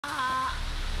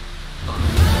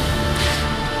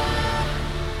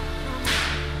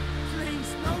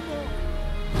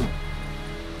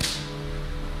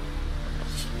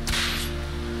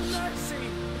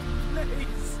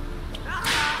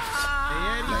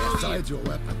Besides your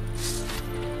weapon.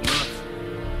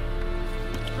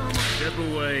 Step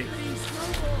away.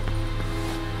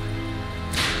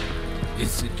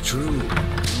 Is it true?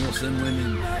 Northern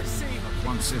women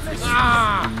once every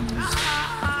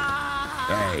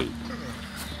Hey.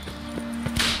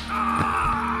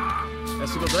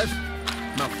 Esse go bref?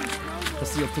 Não.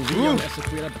 Pastil tudo essa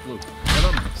poeira de clube.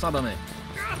 Vamos, sábame.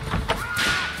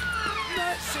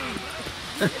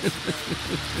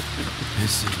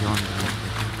 Esse yonder.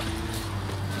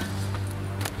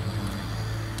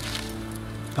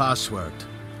 Password.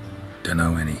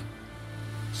 Dunno any.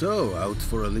 So, out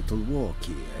for a little walk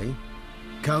here, eh?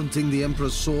 Counting the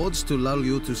Emperor's swords to lull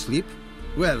you to sleep?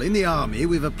 Well, in the army,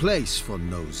 we've a place for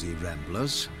nosy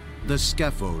ramblers. The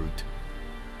scaffold.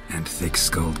 And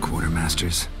thick-skulled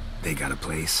quartermasters. They got a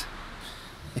place.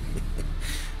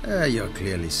 You're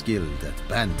clearly skilled at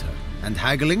banter. And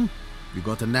haggling? You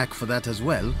got a knack for that as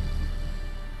well?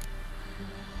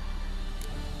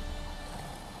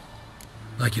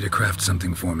 Like you to craft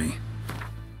something for me.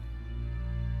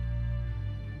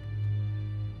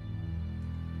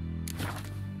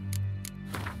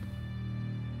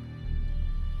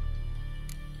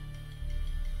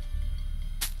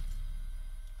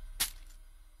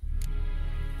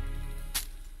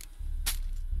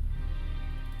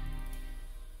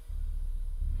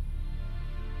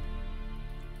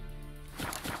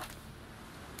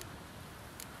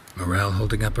 Morale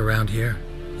holding up around here?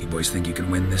 You boys think you can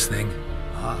win this thing?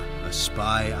 Ah, a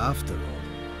spy after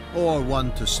all. Or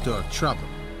one to stir trouble.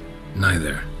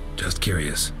 Neither. Just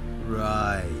curious.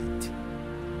 Right.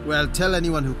 Well, tell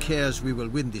anyone who cares we will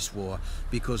win this war,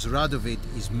 because Radovid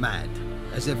is mad,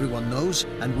 as everyone knows,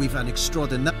 and we've an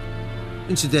extraordinary...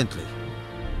 Incidentally,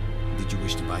 did you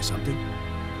wish to buy something?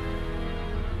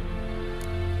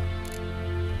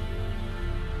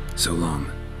 So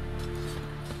long.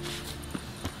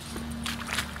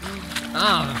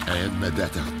 And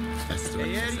Medetta.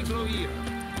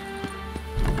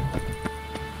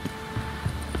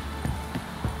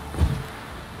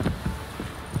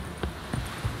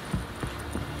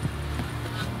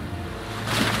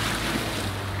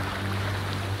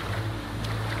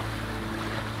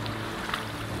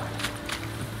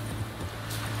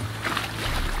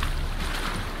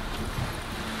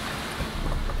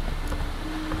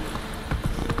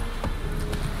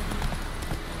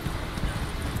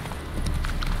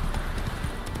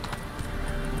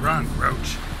 Run,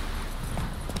 Roach.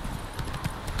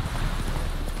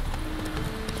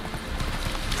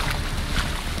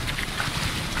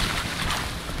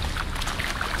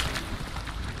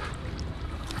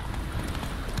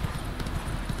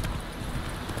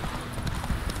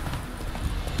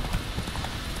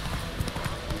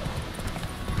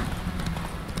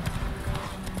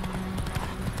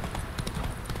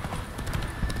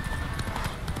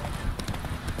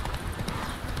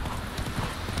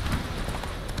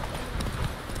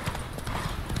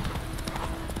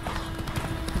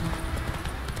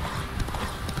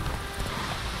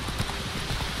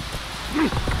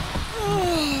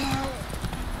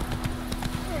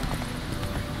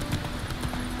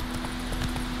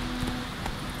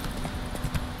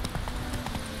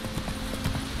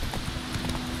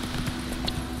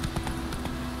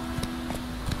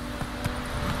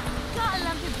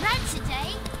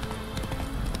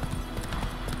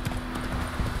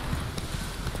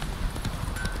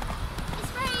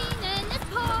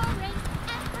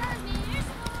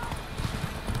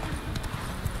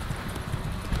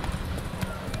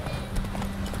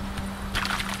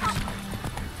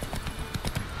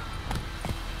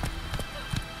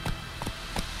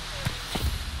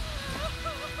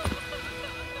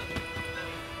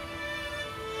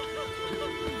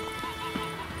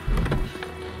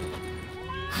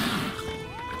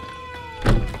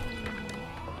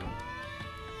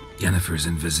 Yennefer's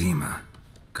in Vizima.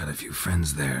 Got a few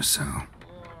friends there, so...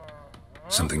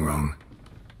 Something wrong?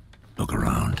 Look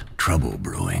around. Trouble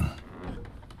brewing.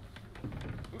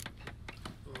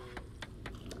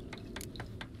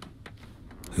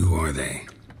 Who are they?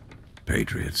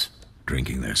 Patriots.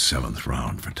 Drinking their 7th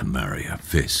round for Temeria.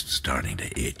 Fists starting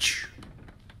to itch.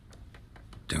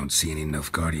 Don't see any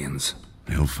Nilfgaardians.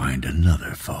 They'll find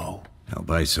another foe. I'll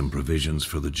buy some provisions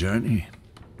for the journey.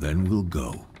 Then we'll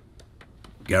go.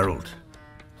 Geralt,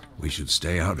 we should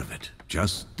stay out of it.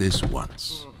 Just this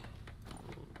once.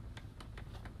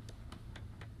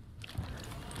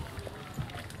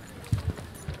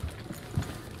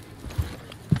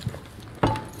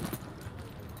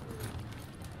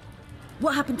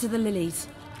 What happened to the lilies?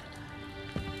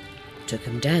 Took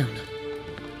him down.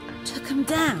 Took them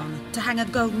down to hang a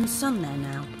golden sun there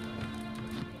now.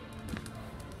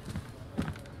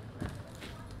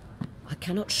 I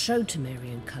cannot show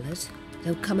Temerian colours.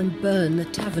 They'll come and burn the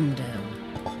tavern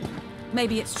down.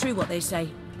 Maybe it's true what they say.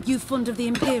 You fond of the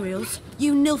Imperials?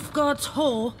 You Nilfgaard's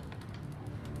whore?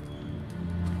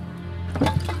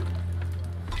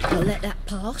 I'll let that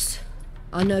pass.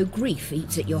 I know grief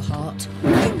eats at your heart.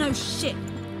 You know shit.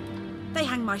 They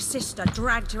hanged my sister,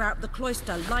 dragged her out the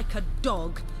cloister like a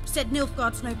dog. Said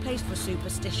Nilfgaard's no place for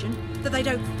superstition, that they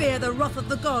don't fear the wrath of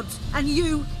the gods. And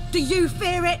you, do you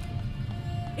fear it?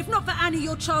 If not for Annie,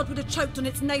 your child would have choked on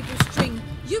its navel string.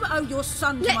 You owe your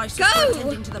son to my sister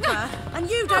attending to the birth, and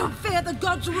you don't fear the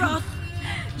gods' wrath.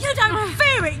 You don't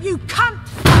fear it, you cunt!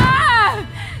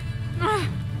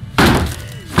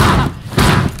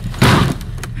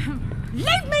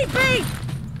 Leave me be!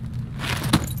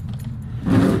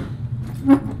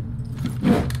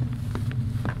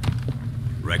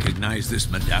 Recognize this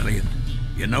medallion?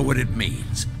 You know what it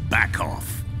means. Back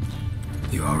off.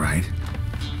 You all right?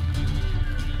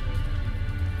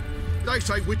 They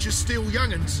say witches steal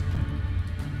young'uns.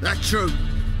 That true.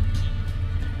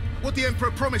 What the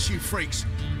Emperor promised you, freaks?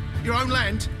 Your own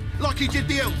land? Like he did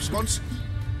the elves once?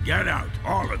 Get out,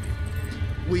 all of you.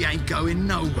 We ain't going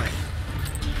nowhere.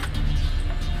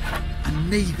 And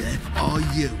neither are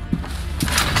you.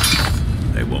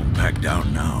 They won't back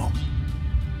down now.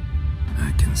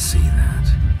 I can see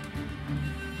that.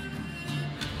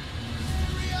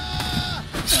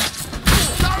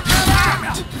 Don't let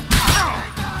out!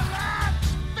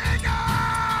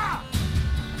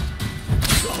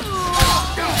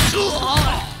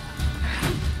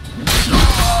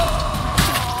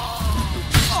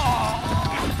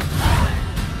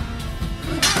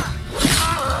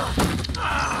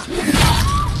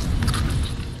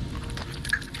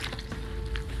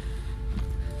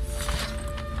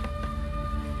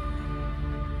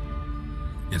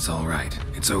 It's all right.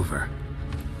 It's over.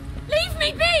 Leave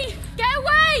me be! Get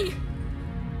away!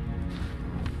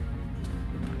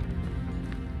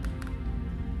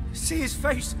 See his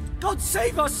face! God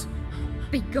save us!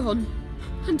 Be gone,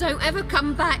 and don't ever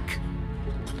come back.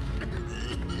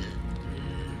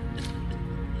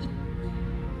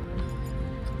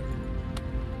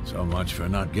 So much for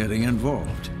not getting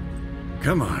involved.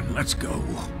 Come on, let's go.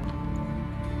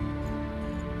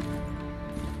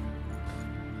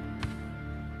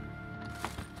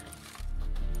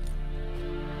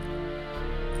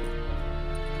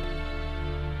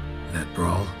 That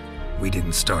brawl, we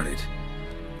didn't start it.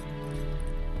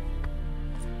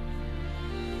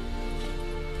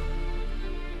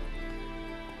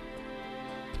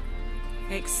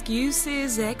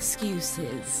 Excuses,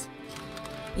 excuses.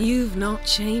 You've not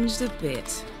changed a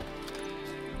bit.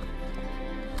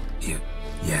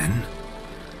 Yen?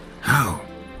 How?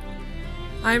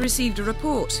 I received a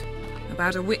report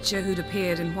about a witcher who'd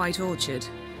appeared in White Orchard.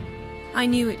 I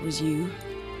knew it was you,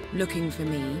 looking for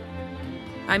me.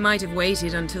 I might have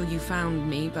waited until you found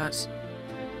me, but...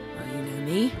 well, you know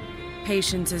me.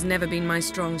 Patience has never been my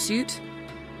strong suit.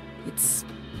 It's...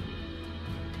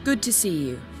 good to see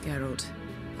you, Geralt.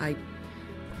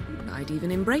 I'd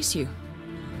even embrace you.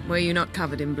 Were you not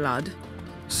covered in blood?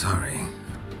 Sorry.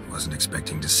 Wasn't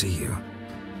expecting to see you.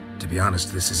 To be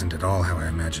honest, this isn't at all how I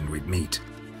imagined we'd meet.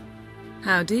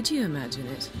 How did you imagine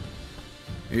it?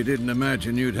 You didn't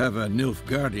imagine you'd have a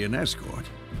Nilfgaardian escort.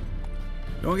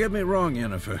 Don't get me wrong,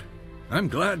 Yennefer. I'm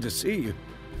glad to see you.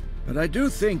 But I do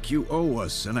think you owe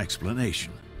us an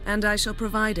explanation. And I shall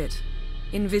provide it.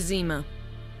 In Vizima.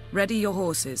 Ready your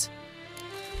horses.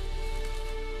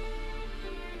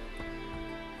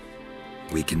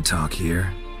 We can talk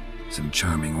here. Some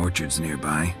charming orchards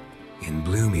nearby. In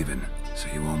bloom even, so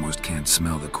you almost can't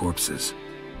smell the corpses.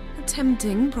 A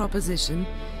tempting proposition.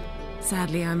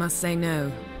 Sadly, I must say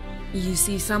no. You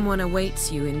see, someone awaits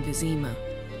you in Vizima.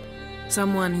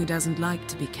 Someone who doesn't like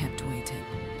to be kept waiting.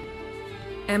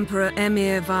 Emperor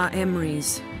Emhyr var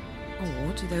Emrys.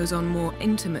 Or, to those on more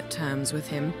intimate terms with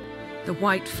him, the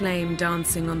white flame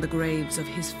dancing on the graves of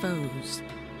his foes.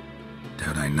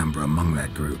 Doubt I number among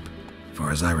that group.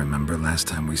 Far as I remember, last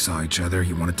time we saw each other,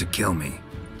 he wanted to kill me.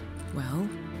 Well,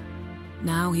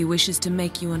 now he wishes to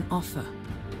make you an offer.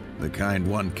 The kind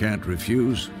one can't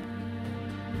refuse?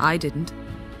 I didn't,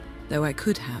 though I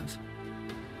could have.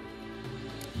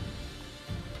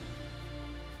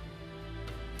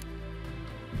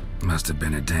 Must have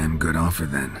been a damn good offer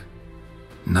then.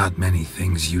 Not many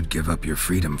things you'd give up your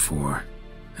freedom for,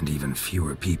 and even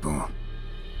fewer people.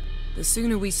 The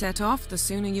sooner we set off, the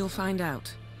sooner you'll find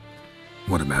out.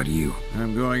 What about you?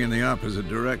 I'm going in the opposite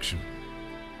direction.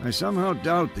 I somehow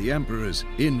doubt the Emperor's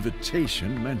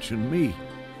invitation mentioned me.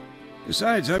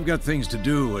 Besides, I've got things to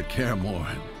do at Kaer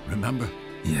Morhen, remember?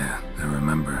 Yeah, I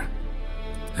remember.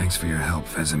 Thanks for your help,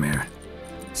 Vesemir.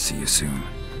 See you soon.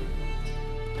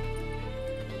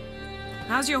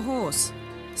 How's your horse?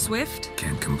 Swift?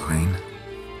 Can't complain.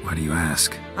 Why do you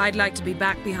ask? I'd like to be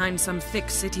back behind some thick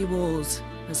city walls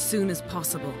as soon as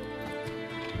possible.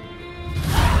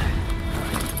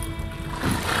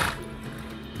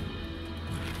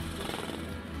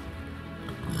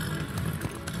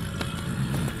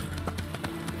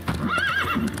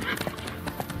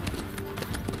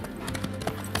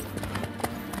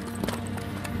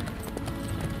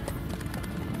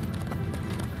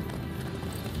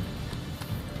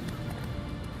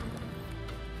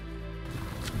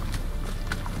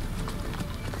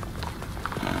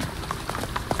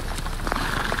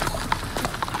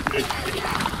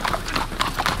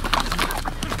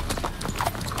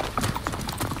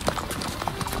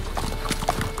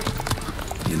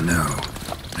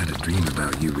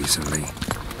 Recently.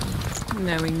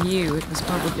 Knowing you, it was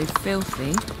probably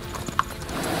filthy.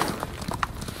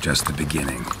 Just the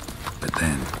beginning. But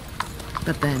then...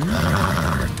 But then?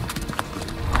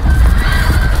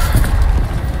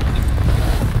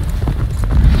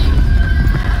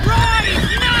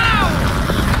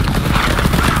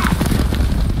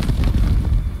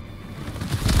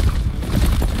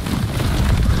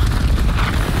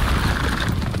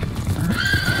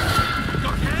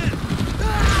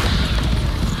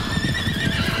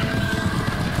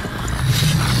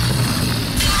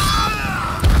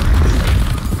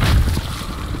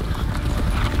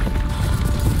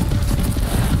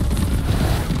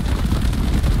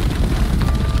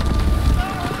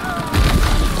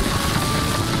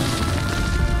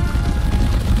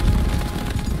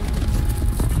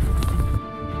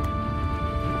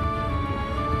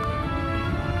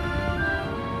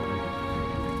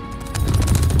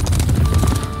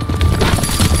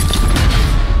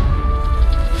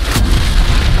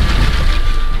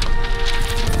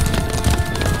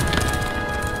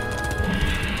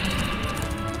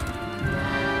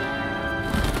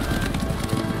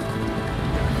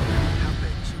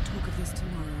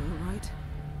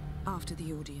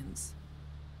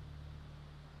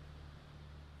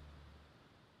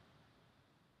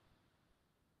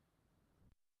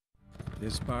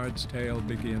 This bard's tale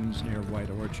begins near White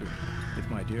Orchard, with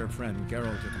my dear friend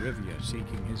Geralt of Rivia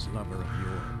seeking his lover of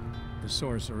yore, the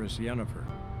sorceress Yennefer.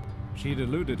 She'd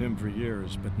eluded him for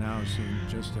years, but now seemed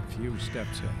just a few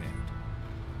steps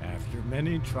ahead. After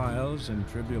many trials and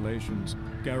tribulations,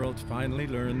 Geralt finally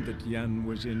learned that Yen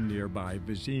was in nearby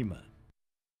Vizima.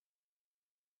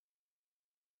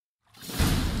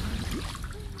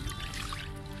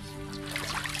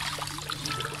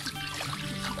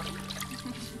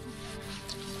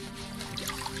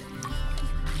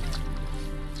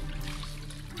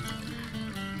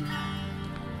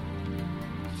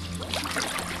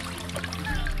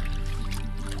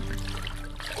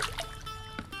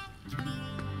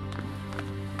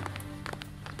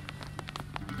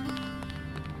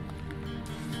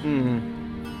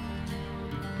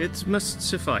 It must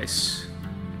suffice.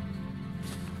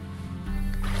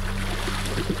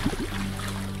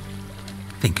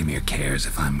 Think Emhry cares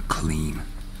if I'm clean.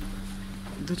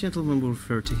 The gentleman will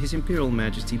refer to His Imperial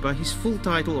Majesty by his full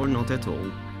title or not at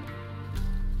all.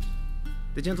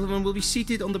 The gentleman will be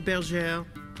seated on the bergère.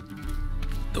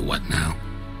 The what now?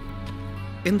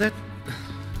 In that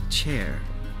chair.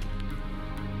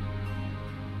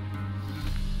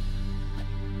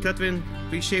 Catwin,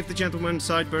 please shave the gentleman's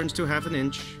sideburns to half an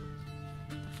inch.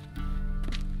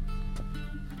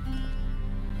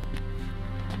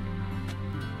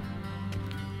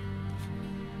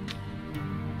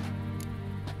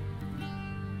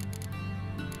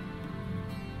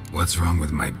 What's wrong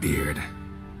with my beard?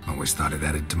 Always thought it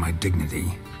added to my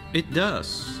dignity. It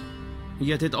does.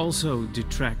 Yet it also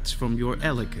detracts from your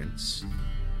elegance.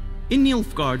 In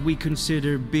Nilfgaard, we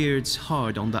consider beards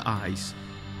hard on the eyes.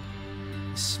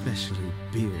 Especially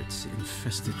beards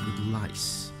infested with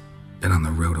lice. Been on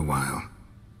the road a while.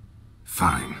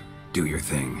 Fine, do your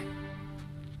thing.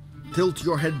 Tilt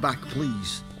your head back,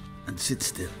 please, and sit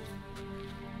still.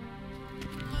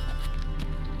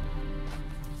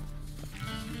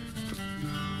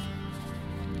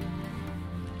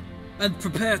 And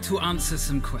prepare to answer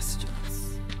some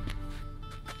questions.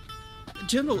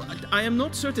 General, I am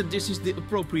not certain this is the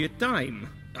appropriate time.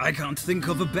 I can't think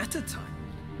of a better time.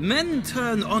 Men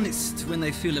turn honest when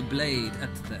they feel a blade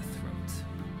at their throat.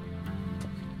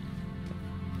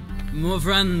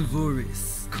 Morvran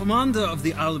Voorhis, commander of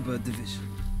the Alba Division.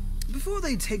 Before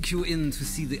they take you in to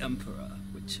see the Emperor,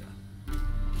 Witcher,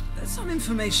 there's some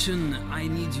information I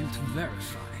need you to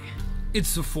verify.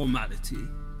 It's a formality,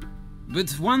 but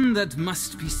one that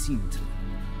must be seen to.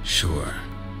 Sure.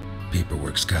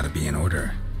 Paperwork's gotta be in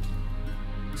order.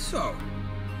 So,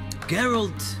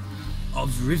 Geralt of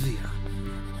Rivia.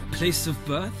 Place of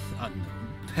birth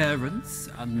unknown, parents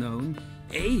unknown,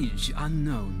 age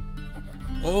unknown.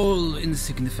 All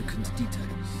insignificant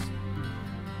details.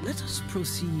 Let us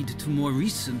proceed to more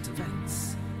recent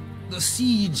events. The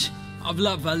siege of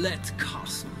La Valette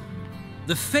Castle.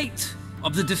 The fate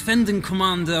of the defending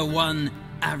commander, one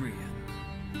Arian.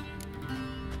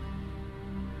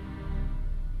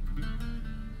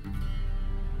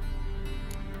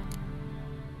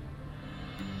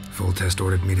 Foltest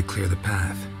ordered me to clear the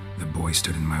path. The boy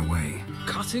stood in my way.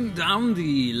 Cutting down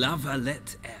the La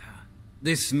Valette heir.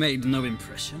 This made no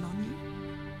impression on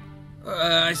you?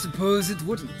 I suppose it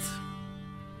wouldn't.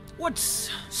 What's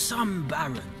some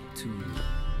baron to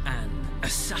an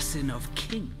assassin of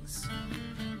kings?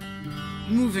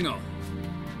 Moving on.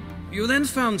 You then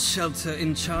found shelter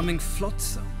in charming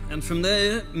Flotsam, and from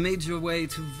there made your way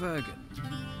to Vergen.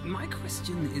 My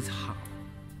question is how?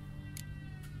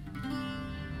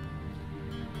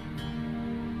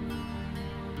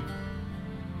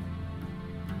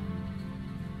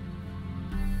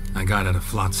 I got out of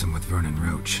Flotsam with Vernon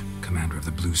Roach, commander of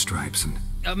the Blue Stripes, and...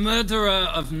 A murderer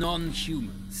of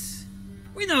non-humans.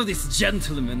 We know this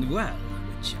gentleman well,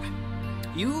 Witcher.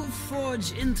 You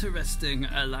forge interesting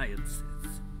alliances.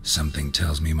 Something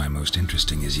tells me my most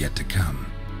interesting is yet to come.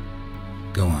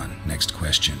 Go on, next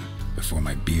question, before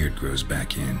my beard grows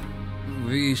back in.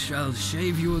 We shall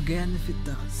shave you again if it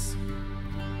does.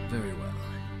 Very well.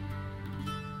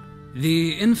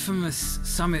 The infamous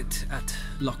summit at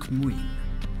Loch Muin.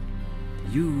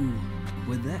 You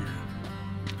were there.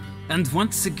 And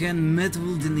once again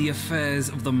meddled in the affairs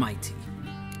of the mighty.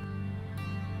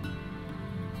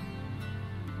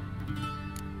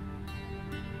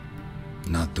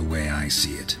 Not the way I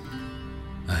see it.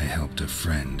 I helped a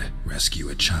friend rescue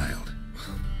a child.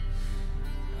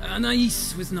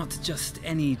 Anais was not just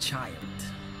any child.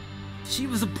 She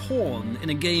was a pawn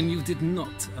in a game you did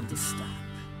not understand.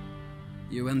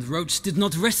 You and Roach did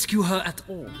not rescue her at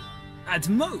all. At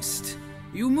most,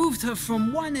 you moved her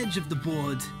from one edge of the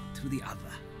board to the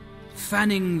other,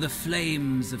 fanning the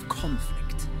flames of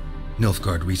conflict.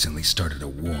 Nilfgaard recently started a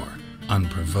war,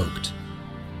 unprovoked.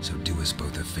 So do us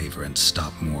both a favor and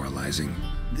stop moralizing.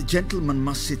 The gentleman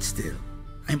must sit still.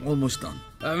 I'm almost done.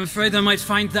 I'm afraid I might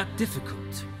find that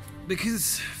difficult.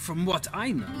 Because, from what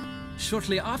I know,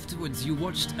 shortly afterwards you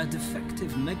watched a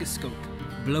defective megascope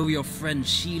blow your friend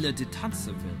Sheila de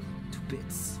Tanserville to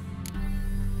bits.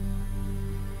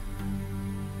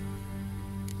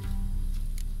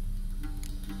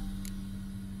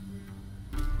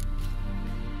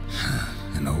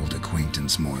 An old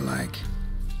acquaintance, more like.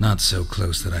 Not so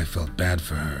close that I felt bad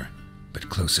for her, but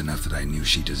close enough that I knew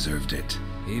she deserved it.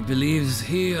 He believes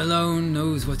he alone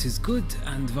knows what is good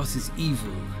and what is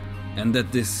evil, and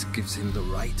that this gives him the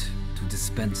right to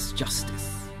dispense justice.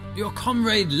 Your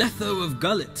comrade Letho of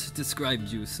Gullet described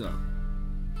you so.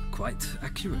 Quite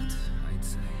accurate, I'd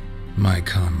say. My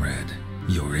comrade,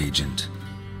 your agent.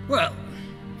 Well,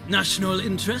 national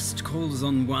interest calls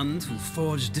on one to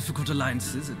forge difficult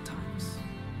alliances at times.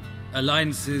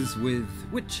 Alliances with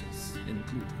witches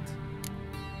included.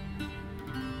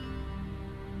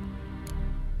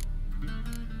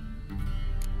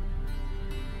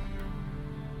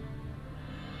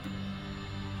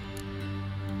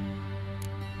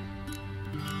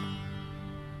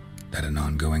 That an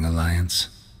ongoing alliance?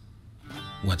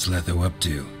 What's Letho up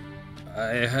to?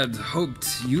 I had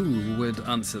hoped you would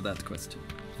answer that question.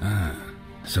 Ah,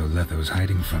 so Letho's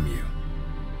hiding from you.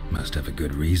 Must have a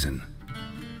good reason.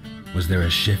 Was there a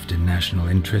shift in national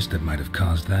interest that might have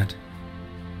caused that?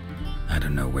 I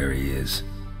don't know where he is.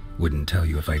 Wouldn't tell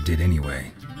you if I did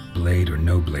anyway. Blade or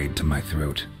no blade to my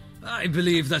throat. I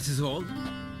believe that is all.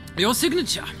 Your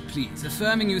signature, please,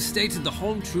 affirming you stated the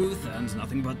whole truth and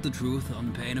nothing but the truth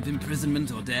on pain of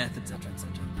imprisonment or death, etc.,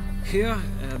 etc. Here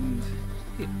and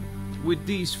here. With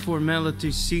these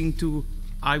formalities seen to,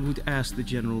 I would ask the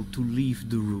General to leave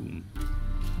the room.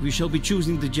 We shall be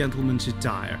choosing the gentleman's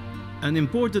attire. An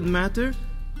important matter,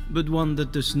 but one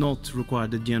that does not require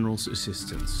the General's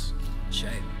assistance.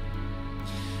 Shame.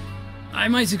 I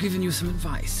might have given you some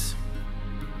advice.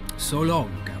 So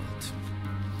long, Geralt.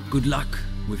 Good luck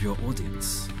with your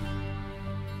audience.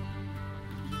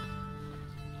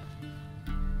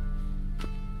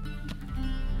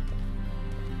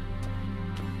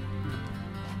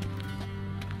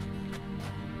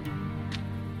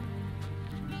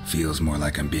 Feels more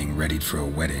like I'm being readied for a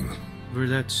wedding. Were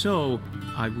that so,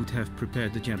 I would have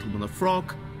prepared the gentleman a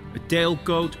frock, a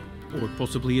tailcoat, or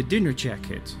possibly a dinner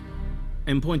jacket.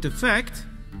 In point of fact,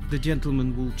 the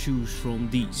gentleman will choose from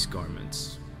these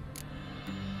garments.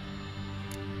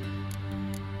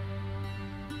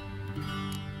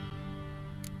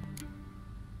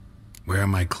 Where are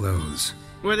my clothes?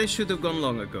 Where they should have gone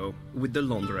long ago, with the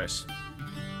laundress.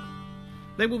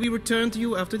 They will be returned to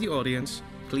you after the audience,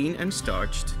 clean and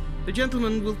starched. The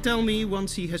gentleman will tell me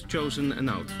once he has chosen an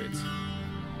outfit.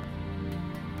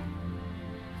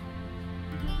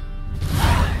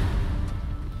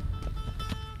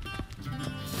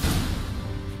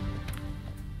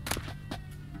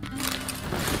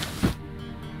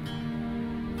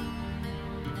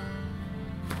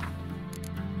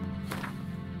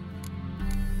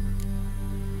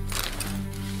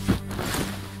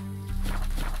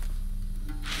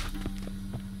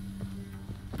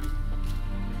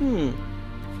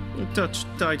 A touch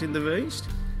tight in the waist,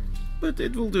 but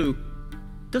it will do.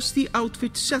 Does the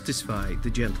outfit satisfy the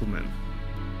gentleman?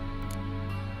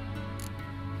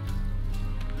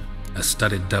 A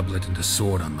studded doublet and a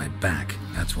sword on my back,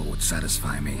 that's what would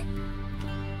satisfy me.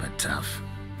 But tough,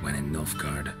 when in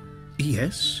Nilfgaard.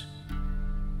 Yes?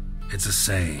 It's a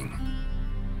saying.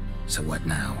 So what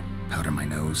now? Powder my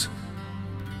nose?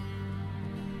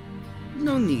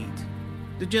 No need.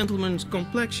 The gentleman's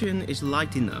complexion is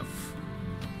light enough.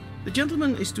 The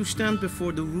gentleman is to stand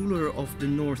before the ruler of the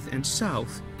North and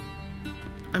South.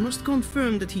 I must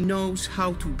confirm that he knows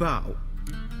how to bow.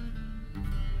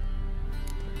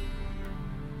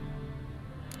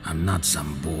 I'm not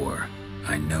some boor.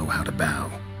 I know how to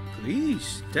bow.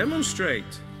 Please,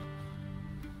 demonstrate.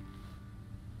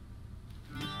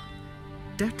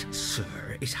 That,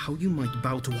 sir, is how you might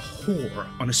bow to a whore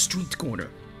on a street corner.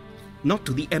 Not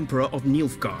to the Emperor of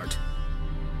Nilfgaard.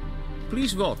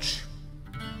 Please watch.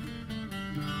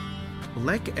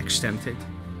 Leg extended,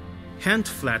 hand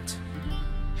flat,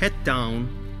 head down,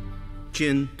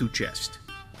 chin to chest.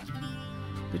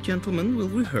 The gentleman will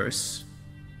rehearse.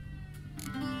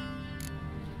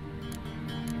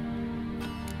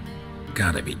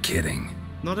 Gotta be kidding.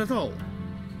 Not at all.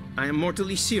 I am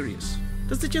mortally serious.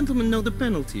 Does the gentleman know the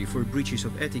penalty for breaches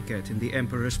of etiquette in the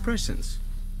Emperor's presence?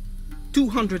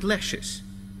 200 lashes.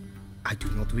 I do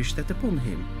not wish that upon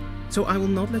him, so I will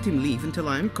not let him leave until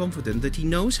I am confident that he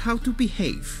knows how to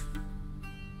behave.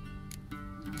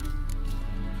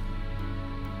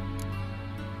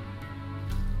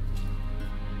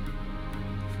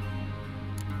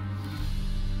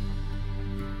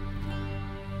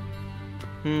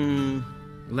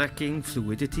 Lacking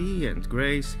fluidity and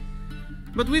grace,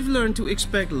 but we've learned to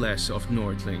expect less of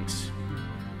Nordlings.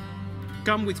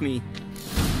 Come with me.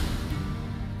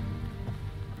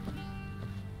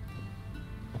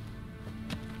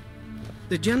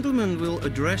 The gentleman will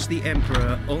address the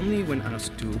Emperor only when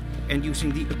asked to, and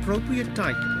using the appropriate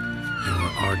title. Your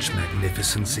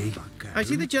Arch-Magnificency? I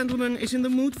see the gentleman is in the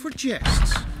mood for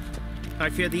jests. I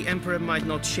fear the Emperor might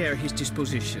not share his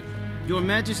disposition. Your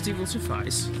Majesty will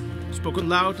suffice. Spoken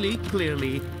loudly,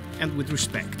 clearly, and with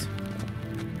respect.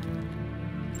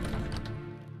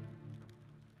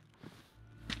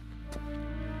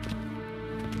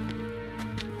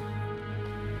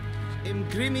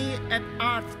 Emhry et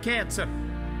art ketzer.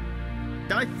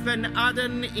 Duiven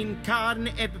aden in karn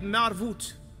eb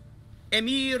marvoet.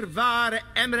 Emir var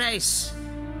Emrys.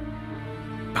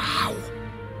 Bow.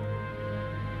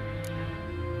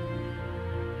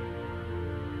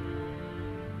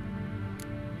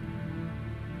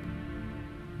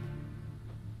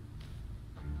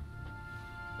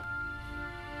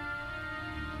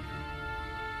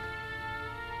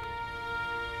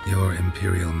 Your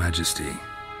Imperial Majesty.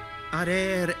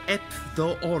 Arer ep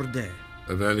do orde.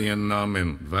 Weljen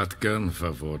namen, wat gern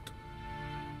favort.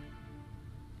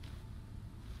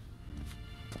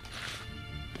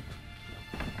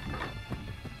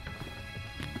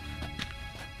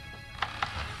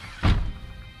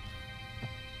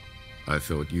 I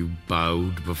thought you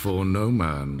bowed before no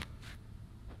man.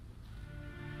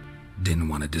 Didn't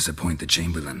want to disappoint the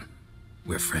Chamberlain.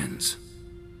 We're friends.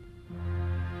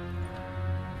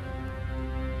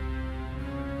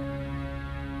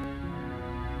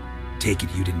 Take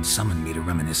it you didn't summon me to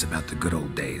reminisce about the good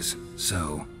old days,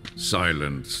 so...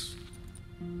 Silence.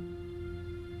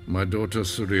 My daughter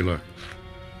Cyrilla,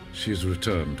 she's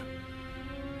returned.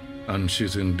 And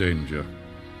she's in danger.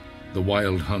 The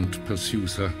Wild Hunt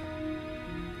pursues her.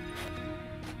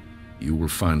 You will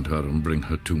find her and bring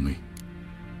her to me.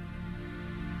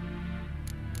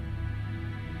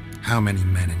 How many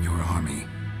men in your army?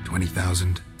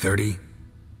 20,000? 30?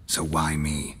 So why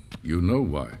me? You know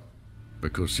why.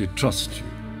 Because she trusts you.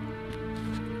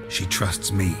 She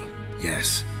trusts me,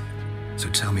 yes. So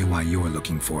tell me why you're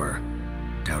looking for her.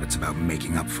 Doubt it's about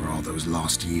making up for all those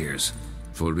lost years.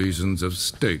 For reasons of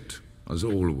state, as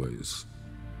always.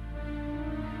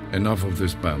 Enough of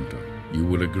this banter. You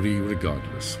will agree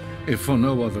regardless. If for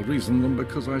no other reason than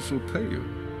because I shall pay you.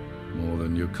 More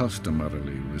than you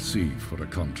customarily receive for a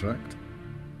contract.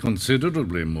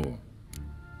 Considerably more.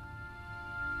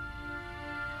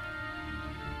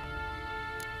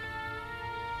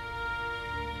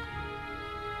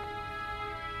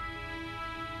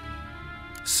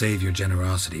 Save your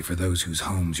generosity for those whose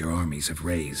homes your armies have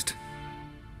razed.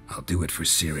 I'll do it for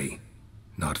Ciri,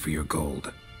 not for your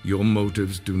gold. Your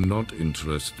motives do not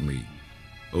interest me.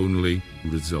 Only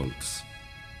results.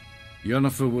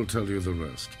 Yennefer will tell you the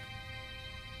rest.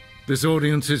 This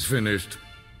audience is finished.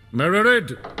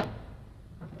 Mererid!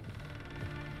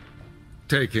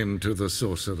 Take him to the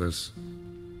sorceress.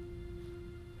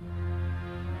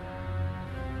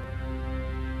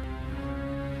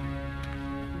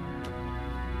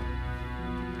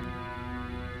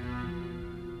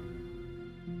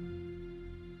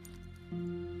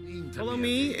 Follow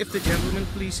me, if the gentleman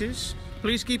pleases.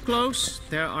 Please keep close.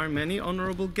 There are many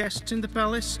honorable guests in the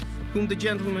palace, whom the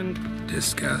gentleman...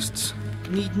 disgusts.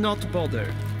 ...need not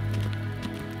bother.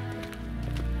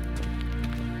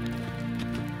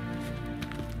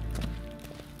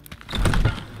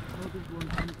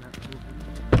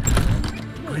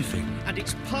 Griffin. And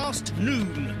it's past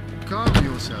noon. Calm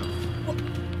yourself.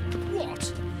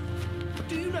 What?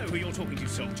 Do you know who you're talking to,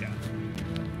 soldier?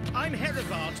 I'm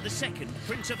Herivard II,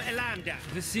 Prince of Elandan.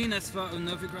 Vecinas var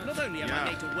Novigrad. Not only am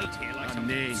I made to wait here like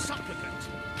some supplicant.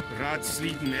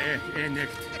 Raadsliden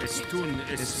echt toen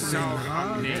is zou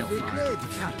nee.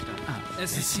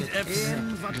 Es ist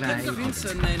en wat de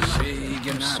winter nemen.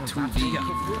 Zegen naar toe wie.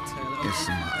 Is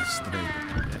maar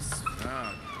streek.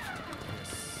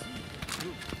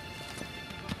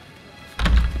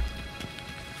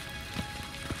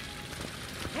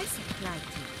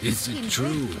 Is it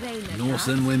true?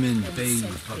 Northern women bathe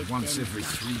but once every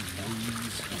 3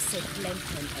 moons.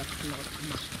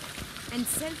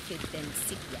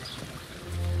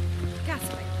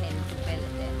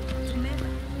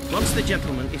 Once the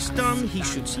gentleman is done, he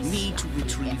should see me to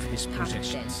retrieve his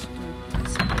possessions.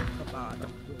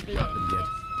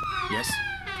 Yes?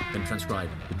 Then transcribe.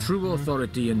 The true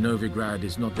authority in Novigrad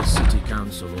is not the city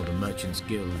council or the merchants'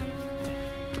 guild.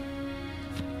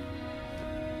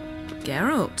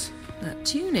 Geralt, that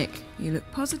tunic. You look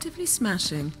positively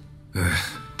smashing.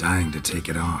 Dying to take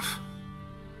it off.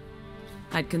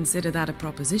 I'd consider that a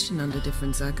proposition under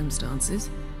different circumstances.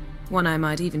 One I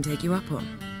might even take you up on.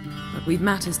 But we've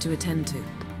matters to attend to.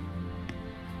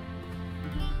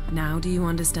 Now do you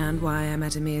understand why I'm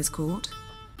at Emhyr's court?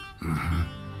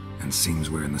 Mm-hmm. And seems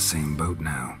we're in the same boat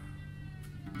now.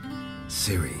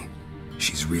 Ciri,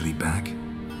 she's really back?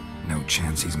 No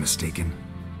chance he's mistaken?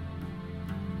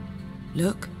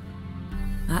 Look,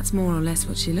 that's more or less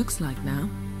what she looks like now.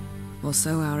 Or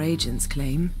so our agents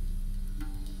claim.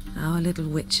 Our little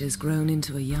witch has grown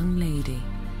into a young lady.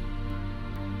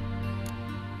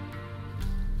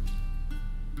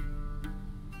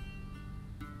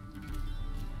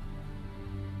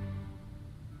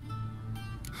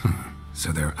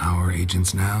 So they're our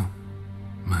agents now?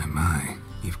 My,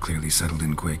 you've clearly settled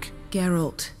in quick.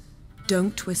 Geralt,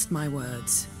 don't twist my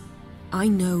words. I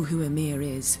know who Emhyr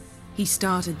is. He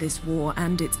started this war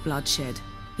and its bloodshed.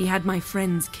 He had my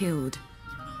friends killed.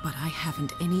 But I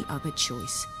haven't any other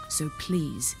choice. So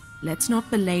please, let's not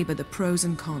belabor the pros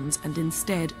and cons and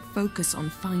instead focus on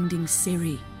finding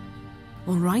Ciri.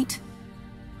 All right?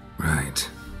 Right.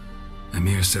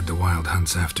 Emhyr said the Wild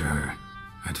Hunt's after her.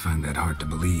 I'd find that hard to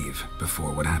believe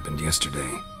before what happened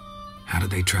yesterday. How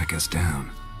did they track us down?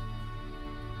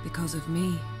 Because of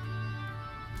me.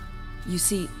 You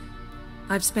see,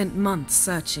 I've spent months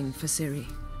searching for Ciri,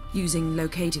 using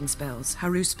locating spells,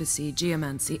 haruspicy,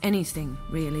 geomancy, anything,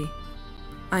 really.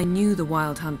 I knew the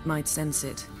Wild Hunt might sense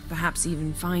it, perhaps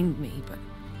even find me, but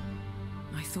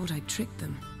I thought I'd tricked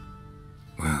them.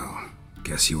 Well,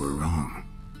 guess you were wrong.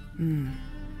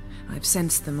 I've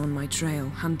sensed them on my trail,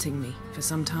 hunting me, for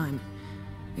some time.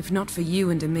 If not for you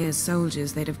and Emhyr's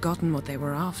soldiers, they'd have gotten what they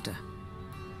were after.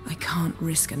 I can't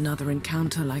risk another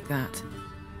encounter like that.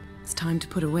 It's time to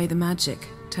put away the magic,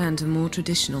 turn to more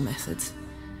traditional methods.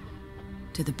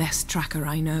 To the best tracker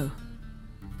I know.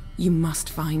 You must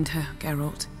find her,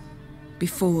 Geralt,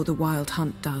 before the Wild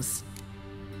Hunt does.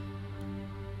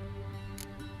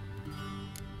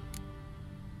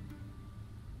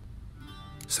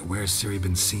 So where's Ciri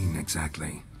been seen,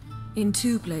 exactly? In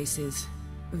 2 places,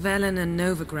 Velen and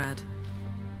Novigrad.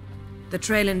 The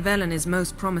trail in Velen is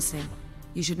most promising.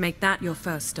 You should make that your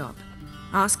first stop.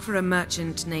 Ask for a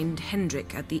merchant named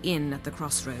Hendrik at the inn at the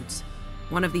crossroads.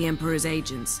 One of the Emperor's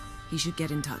agents. He should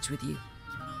get in touch with you.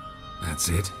 That's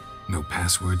it? No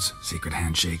passwords, secret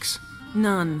handshakes?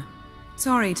 None.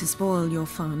 Sorry to spoil your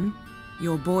fun,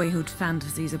 your boyhood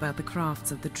fantasies about the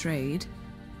crafts of the trade.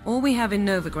 All we have in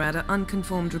Novigrad are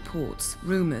unconfirmed reports,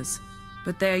 rumors.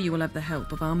 But there you will have the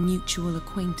help of our mutual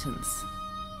acquaintance.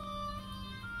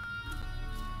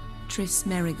 Triss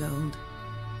Merigold.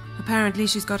 Apparently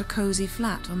she's got a cozy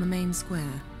flat on the main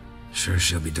square. Sure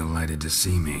she'll be delighted to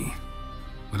see me.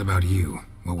 What about you?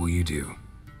 What will you do?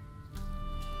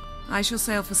 I shall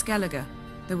sail for Skellige.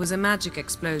 There was a magic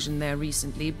explosion there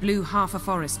recently, blew half a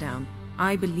forest down.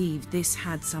 I believe this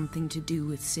had something to do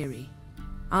with Ciri.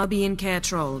 I'll be in Caer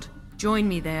Trold. Join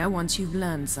me there once you've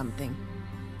learned something.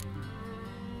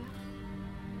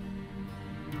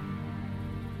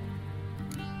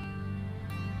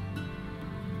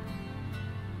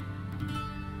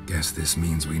 Guess this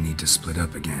means we need to split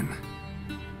up again.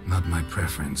 Not my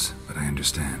preference, but I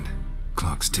understand.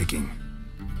 Clock's ticking.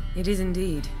 It is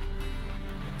indeed.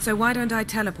 So why don't I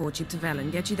teleport you to Velen,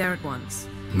 get you there at once?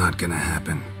 Not gonna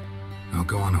happen. I'll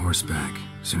go on horseback,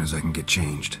 as soon as I can get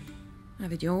changed.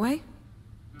 Have it your way?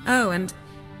 Oh, and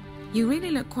you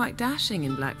really look quite dashing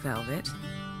in black velvet.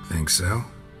 Think so?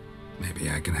 Maybe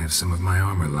I can have some of my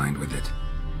armor lined with it.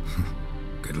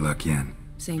 Good luck, Yen.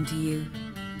 Same to you.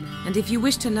 And if you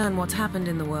wish to learn what's happened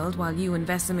in the world while you and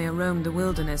Vesemir roamed the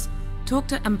wilderness, talk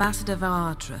to Ambassador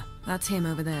Varatra. That's him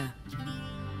over there.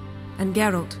 And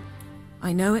Geralt,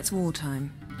 I know it's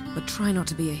wartime, but try not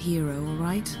to be a hero, all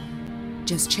right?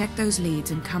 Just check those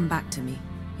leads and come back to me,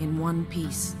 in one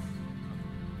piece.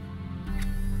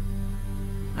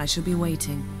 I shall be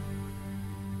waiting.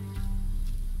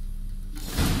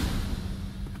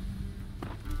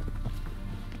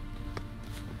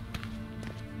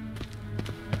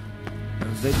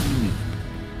 That you mean?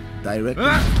 Directly.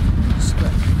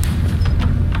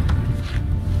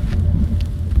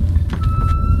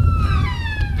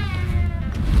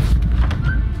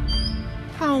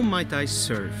 How might I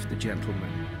serve the gentleman?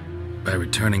 By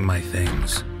returning my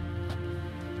things.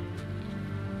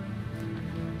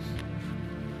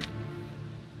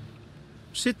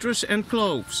 Citrus and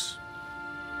cloves.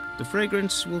 The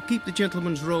fragrance will keep the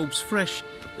gentleman's robes fresh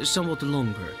somewhat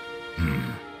longer.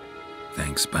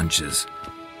 Thanks, bunches.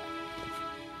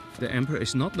 The Emperor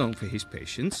is not known for his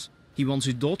patience. He wants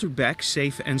his daughter back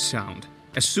safe and sound,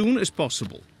 as soon as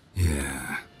possible.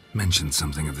 Yeah, mentioned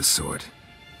something of the sort.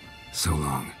 So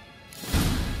long.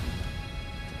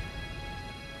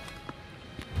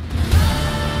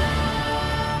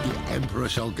 The Emperor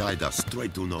shall guide us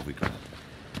straight to Novigrad.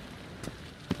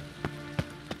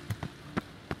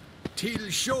 Till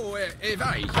shore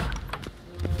Emhry.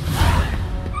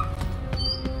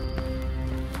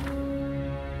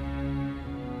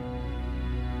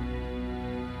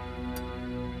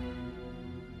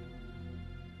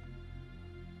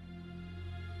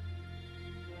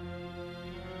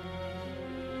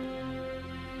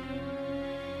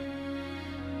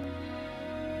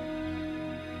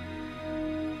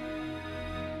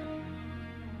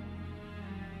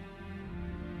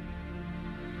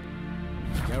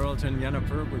 Geralt and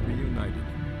Yennefer were reunited,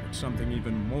 but something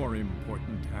even more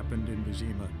important happened in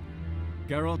Vizima.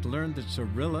 Geralt learned that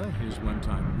Cirilla, his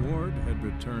one-time ward, had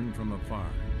returned from afar,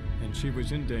 and she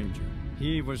was in danger.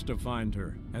 He was to find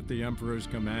her, at the Emperor's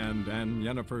command and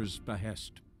Yennefer's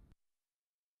behest.